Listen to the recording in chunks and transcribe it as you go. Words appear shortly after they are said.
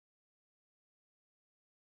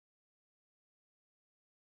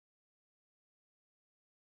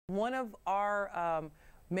One of our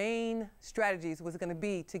main strategies was going to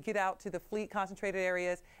be to get out to the fleet concentrated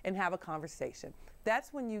areas and have a conversation.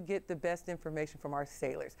 That's when you get the best information from our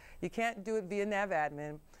sailors. You can't do it via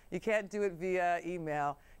NavAdmin. You can't do it via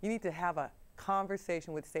email. You need to have a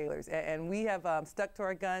conversation with sailors. And we have stuck to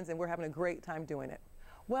our guns, and we're having a great time doing it.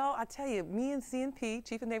 Well, I tell you, me and CNP,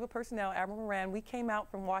 Chief of Naval Personnel, Admiral Moran, we came out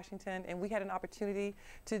from Washington and we had an opportunity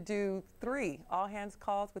to do 3 all-hands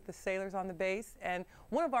calls with the sailors on the base. And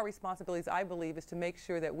one of our responsibilities, I believe, is to make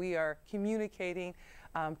sure that we are communicating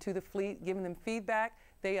to the fleet, giving them feedback.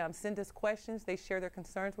 They send us questions, they share their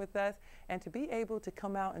concerns with us, and to be able to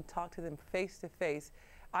come out and talk to them face to face,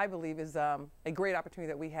 I believe is a great opportunity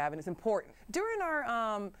that we have, and it's important. During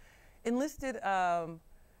our enlisted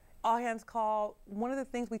all-hands call, one of the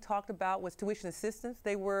things we talked about was tuition assistance.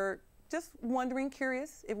 They were just wondering,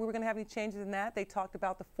 curious, if we were going to have any changes in that. They talked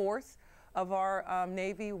about the force of our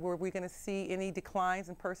Navy. Were we going to see any declines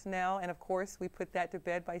in personnel? And of course, we put that to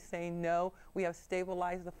bed by saying no. We have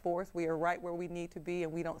stabilized the force. We are right where we need to be,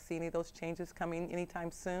 and we don't see any of those changes coming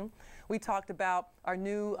anytime soon. We talked about our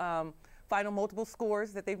new final multiple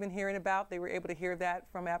scores that they've been hearing about. They were able to hear that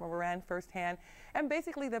from Admiral Moran firsthand. And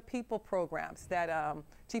basically the people programs that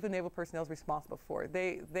Chief of Naval Personnel is responsible for.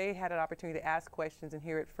 They had an opportunity to ask questions and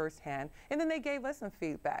hear it firsthand. And then they gave us some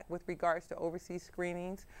feedback with regards to overseas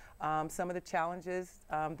screenings, some of the challenges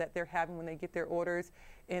that they're having when they get their orders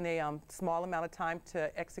in a small amount of time to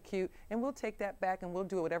execute. And we'll take that back and we'll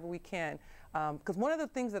do whatever we can. Because one of the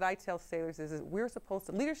things that I tell sailors is we're supposed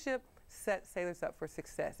to, leadership set sailors up for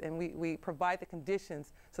success, and we provide the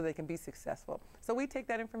conditions so they can be successful. So we take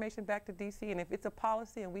that information back to DC, and if it's a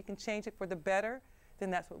policy and we can change it for the better,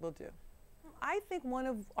 then that's what we'll do. I think one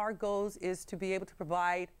of our goals is to be able to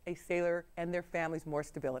provide a sailor and their families more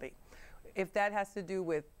stability. If that has to do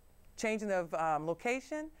with changing of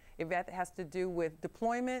location, if that has to do with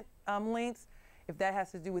deployment lengths, if that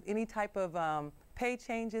has to do with any type of pay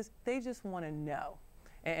changes, they just want to know.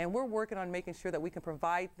 And we're working on making sure that we can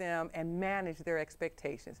provide them and manage their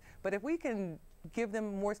expectations. But if we can give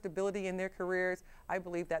them more stability in their careers, I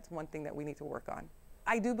believe that's one thing that we need to work on.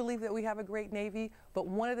 I do believe that we have a great Navy, but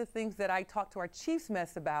one of the things that I talk to our chiefs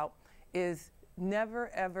mess about is never,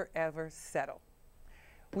 ever, ever settle.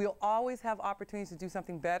 We'll always have opportunities to do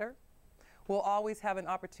something better. We'll always have an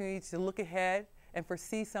opportunity to look ahead and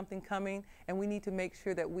foresee something coming, and we need to make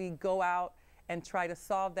sure that we go out and try to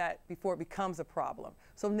solve that before it becomes a problem.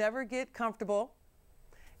 So never get comfortable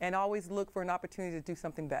and always look for an opportunity to do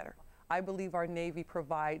something better. I believe our Navy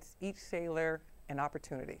provides each sailor an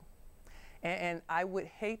opportunity. And I would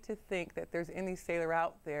hate to think that there's any sailor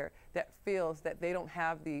out there that feels that they don't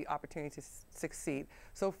have the opportunity to succeed.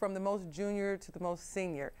 So from the most junior to the most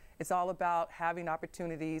senior, it's all about having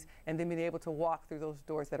opportunities and then being able to walk through those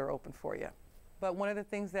doors that are open for you. But one of the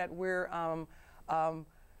things that we're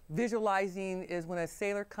visualizing is when a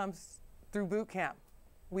sailor comes through boot camp,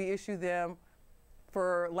 we issue them,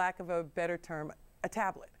 for lack of a better term, a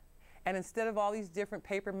tablet. And instead of all these different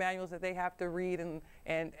paper manuals that they have to read and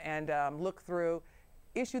look through,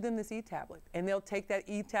 issue them this e-tablet. And they'll take that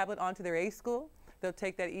e-tablet onto their A school, they'll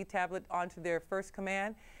take that e-tablet onto their first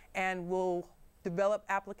command, and we'll develop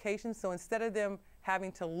applications. So instead of them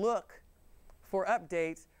having to look for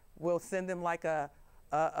updates, we'll send them like a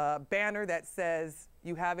banner that says,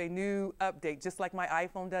 you have a new update, just like my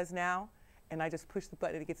iPhone does now, and I just push the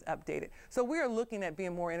button and it gets updated. So we are looking at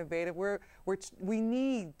being more innovative. We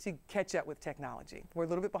need to catch up with technology. We're a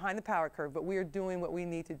little bit behind the power curve, but we are doing what we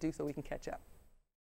need to do so we can catch up.